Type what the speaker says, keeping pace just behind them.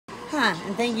Hi,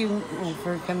 and thank you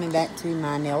for coming back to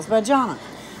My Nails by Johna.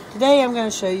 Today I'm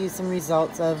going to show you some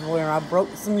results of where I broke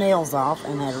some nails off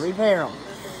and had to repair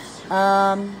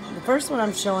them. The first one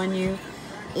I'm showing you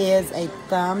is a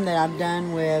thumb that I've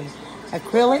done with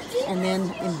acrylic and then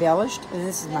embellished. And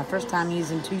this is my first time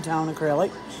using two-tone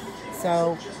acrylic,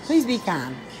 so please be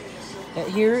kind. But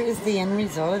here is the end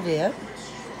result of it.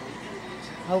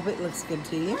 Hope it looks good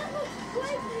to you.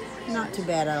 Not too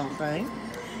bad, I don't think.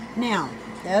 Now,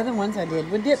 the other ones I did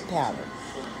with dip powder.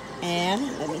 And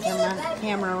let me turn my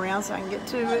camera around so I can get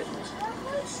to it.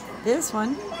 This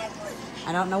one,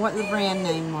 I don't know what the brand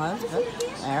name was, but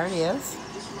there it is.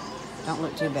 Don't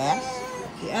look too bad.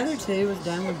 The other two was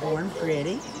done with Born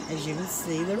Pretty. As you can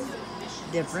see, they're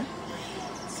different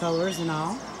colors and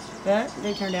all. But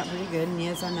they turned out pretty good. And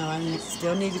yes, I know I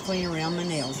still need to clean around my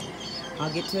nails.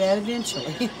 I'll get to that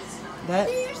eventually.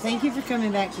 But thank you for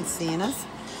coming back and seeing us.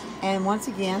 And once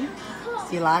again,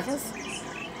 if you like us,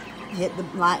 hit the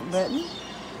like button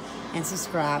and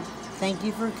subscribe. Thank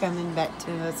you for coming back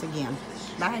to us again.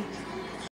 Bye.